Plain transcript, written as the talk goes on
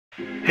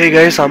Hey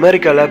guys,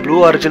 அமெரிக்கால blue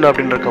origin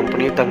அப்படின்ற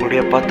company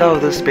தங்களுடைய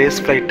 10வது ஸ்பேஸ்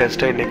ஃப்ளைட்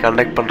டெஸ்ட்டை இன்னைக்கு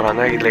கண்டக்ட்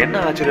பண்ணுறாங்க. இதில் என்ன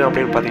ஆச்சரியம்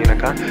அப்படின்னு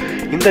பார்த்தீங்கன்னாக்கா,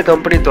 இந்த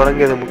கம்பெனி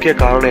தொடங்கியது முக்கிய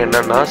காரணம்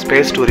என்னன்னா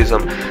ஸ்பேஸ்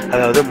டூரிசம்,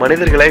 அதாவது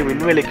மனிதர்களை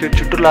விண்வெளிக்கு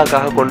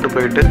சுற்றுலாக்காக கொண்டு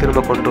போயிட்டு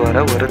திரும்ப கொண்டு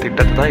வர ஒரு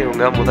திட்டத்தை தான்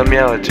இவங்க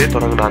முதன்மையாக வச்சு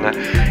தொடங்கினாங்க.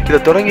 இதை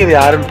தொடங்கியது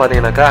யாருன்னு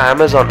பார்த்தீங்கன்னாக்கா,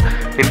 அமேசான்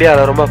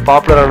இந்தியாவில் ரொம்ப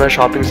பாப்புலரான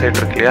ஷாப்பிங்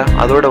சைட் இருக்கு இல்லையா,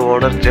 அதோட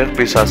ஓனர் ஜெஃப்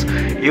பிசாஸ்,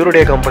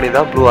 இவருடைய கம்பெனி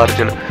தான் ப்ளூ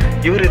ஆரிஜின்.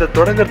 இவர் இதை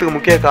தொடங்கிறதுக்கு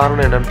முக்கிய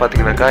காரணம் என்னன்னு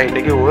பார்த்தீங்கன்னாக்கா,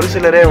 இன்றைக்கி ஒரு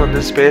சிலரே வந்து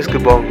ஸ்பேஸ்க்கு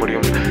போக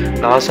முடியும்.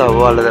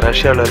 நாசாவோ அல்லது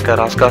ரஷ்யாவில் இருக்க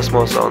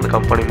ராஸ்காஸ்மோஸோ வந்து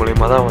கம்பெனி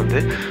மூலிமா தான் வந்து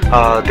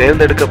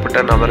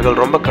தேர்ந்தெடுக்கப்பட்ட நபர்கள்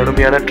ரொம்ப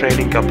கடுமையான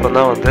ட்ரைனிங்க்கு அப்புறம்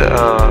தான் வந்து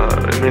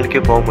விண்வெளிக்கு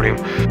போக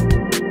முடியும்.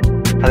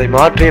 அதை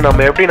மாற்றி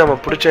நம்ம எப்படி நம்ம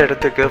பிடிச்ச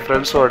இடத்துக்கு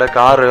ஃப்ரெண்ட்ஸோட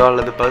காரோ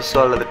அல்லது பஸ்ஸோ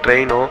அல்லது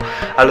ட்ரெயினோ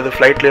அல்லது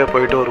ஃப்ளைட்லேயோ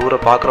போயிட்டு ஒரு ஊரை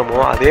பார்க்குறோமோ,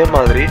 அதே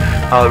மாதிரி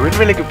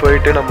விண்வெளிக்கு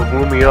போயிட்டு நம்ம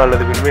பூமியோ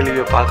அல்லது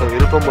விண்வெளியோ பார்க்க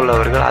விருப்பம்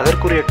உள்ளவர்கள்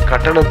அதற்குரிய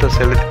கட்டணத்தை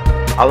செலுத்தி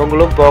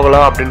அவங்களும்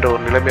போகலாம் அப்படின்ற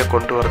ஒரு நிலைமையை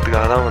கொண்டு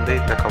வரதுக்காக தான் வந்து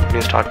இந்த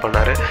கம்பெனியை ஸ்டார்ட்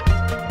பண்ணார்.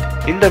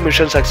 இந்த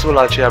மிஷன் சக்ஸஸ்ஃபுல்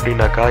ஆச்சு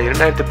அப்படின்னாக்கா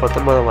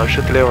 2019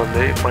 வருஷத்துலேயே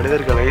வந்து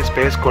மனிதர்களை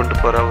ஸ்பேஸ் கொண்டு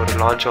போகிற ஒரு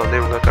லான்ச்சை வந்து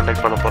இவங்க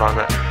கண்டக்ட் பண்ண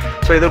போகிறாங்க.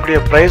 ஸோ இதற்குரிய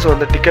ப்ரைஸ்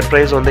வந்து டிக்கெட்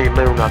ப்ரைஸ் வந்து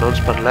இன்னும் இவங்க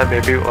அனௌன்ஸ் பண்ணல.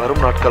 மேபி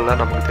வரும் நாட்களில்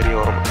நமக்கு தெரிய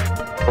வரும்.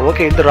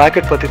 ஓகே, இந்த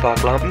ராக்கெட் பற்றி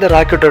பார்க்கலாம். இந்த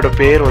ராக்கெட்டோட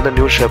பேர் வந்து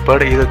நியூ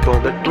ஷெப்பர்ட். இதுக்கு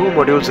வந்து 2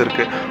 மொடியூல்ஸ்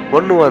இருக்குது.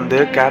 ஒன்று வந்து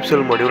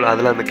கேப்சூல் மொடியூல்,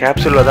 அதில் அந்த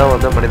கேப்சூலில் தான்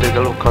வந்து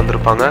மனிதர்கள்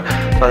உட்காந்துருப்பாங்க.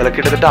 அதில்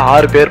கிட்டத்தட்ட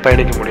 6 பேர்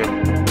பயணிக்க முடியும்.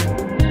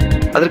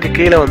 அதற்கு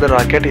கீழே வந்து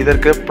ராக்கெட்,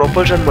 இதற்கு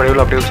ப்ரொபல்ஷன்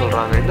மொடியூல் அப்படின்னு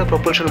சொல்கிறாங்க. இந்த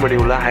propulsion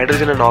மொடியூலில்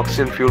hydrogen and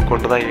oxygen fuel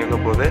கொண்டு தான் இயங்க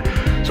போகுது.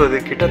 ஸோ இது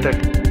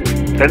கிட்டத்தட்ட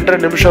 2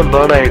 நிமிஷம்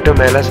பேர்ன் ஆகிட்டு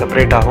மேலே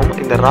செப்பரேட் ஆகும்.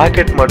 இந்த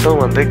ராக்கெட் மட்டும்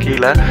வந்து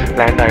கீழே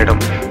லேண்ட் ஆகிடும்.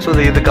 ஸோ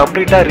இது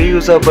கம்ப்ளீட்டாக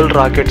ரீயூசபிள்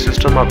ராக்கெட்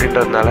சிஸ்டம்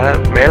அப்படின்றதுனால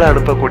மேலே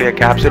அனுப்பக்கூடிய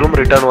கேப்சூலும்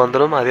ரிட்டர்ன்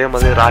வந்துடும், அதே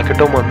மாதிரி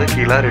ராக்கெட்டும் வந்து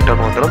கீழே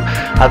ரிட்டர்ன் வந்துடும்.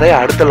 அதை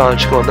அடுத்த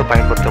லான்ச்சுக்கு வந்து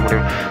பயன்படுத்த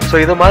முடியும். ஸோ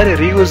இது மாதிரி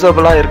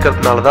ரீயூசபிளாக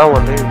இருக்கிறதுனால தான்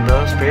வந்து இந்த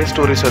ஸ்பேஸ்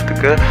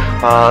டூரிசத்துக்கு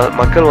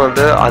மக்கள்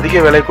வந்து அதிக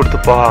விலை கொடுத்து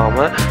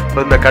போகாமல்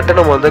இந்த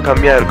கட்டணம் வந்து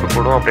கம்மியாக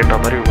இருக்கக்கூடும் அப்படின்ற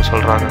மாதிரி இவங்க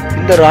சொல்கிறாங்க.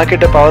 இந்த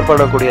ராக்கெட்டை பவர்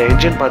பண்ணக்கூடிய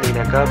என்ஜின்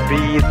பார்த்தீங்கன்னாக்கா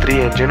BE-3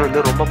 என்ஜின்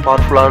வந்து ரொம்ப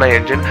பவர்ஃபுல்லான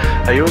என்ஜின்.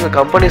 இவங்க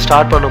கம்பெனி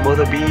ஸ்டார்ட்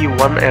பண்ணும்போது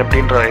BE-1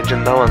 அப்படின்ற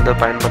என்ஜின் தான் வந்து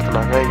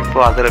பயன்படுத்தினாங்க.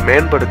 இப்போ அதில்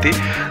மேம்படுத்தி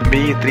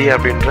BE-3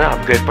 அப்படின்ற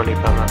அப்கிரேட்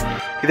பண்ணியிருக்காங்க.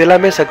 இது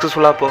எல்லாமே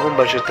சக்ஸஸ்ஃபுல்லாக போகும்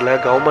பட்சத்தில்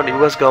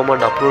US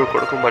கவர்மெண்ட் அப்ரூவல்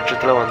கொடுக்கும்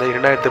பட்சத்தில் வந்து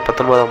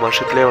 2019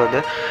 வருஷத்துலேயே வந்து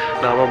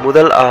நாம்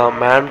முதல்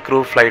மேன் க்ரூ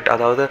ஃப்ளைட்,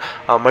 அதாவது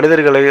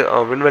மனிதர்களை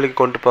விண்வெளிக்கு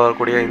கொண்டு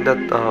போகக்கூடிய இந்த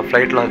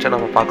ஃப்ளைட் லான்ச்சை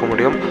நம்ம பார்க்க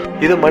முடியும்.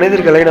 இது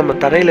மனிதர்களை நம்ம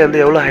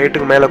தரையிலேருந்து எவ்வளோ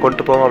ஹைட்டுக்கு மேலே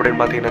கொண்டு போவோம்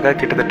அப்படின்னு பார்த்தீங்கன்னாக்கா,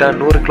 கிட்டத்தட்ட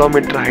 100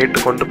 கிலோமீட்டர்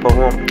ஹைட்டு கொண்டு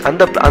போவோம்.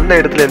 அந்த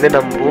இடத்துலேருந்தே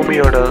நம்ம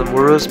பூமியோட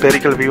முழு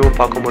ஸ்பெரிக்கல் வியூவும்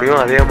பார்க்க முடியும்,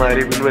 அதே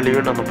மாதிரி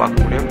விண்வெளியும் நம்ம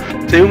பார்க்க முடியும்.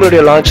 ஸோ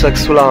இவங்களுடைய லான்ச்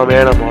சக்ஸஸ்ஃபுல்லாக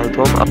அமைய நம்ம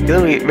வாழ்த்துவோம்.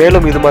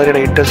 மேலும் இது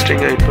மாதிரியான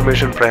இன்ட்ரெஸ்டிங்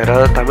இன்ஃபர்மேஷன் ப்ரேயரை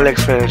தமிழ்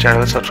எக்ஸ்பிளைன்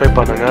சேனலை சப்ஸ்கிரைப்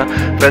பண்ணுங்கள்,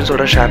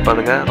 ஃப்ரெண்ட்ஸோட ஷேர்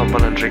பண்ணுங்கள். ரொம்ப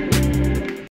நன்றி.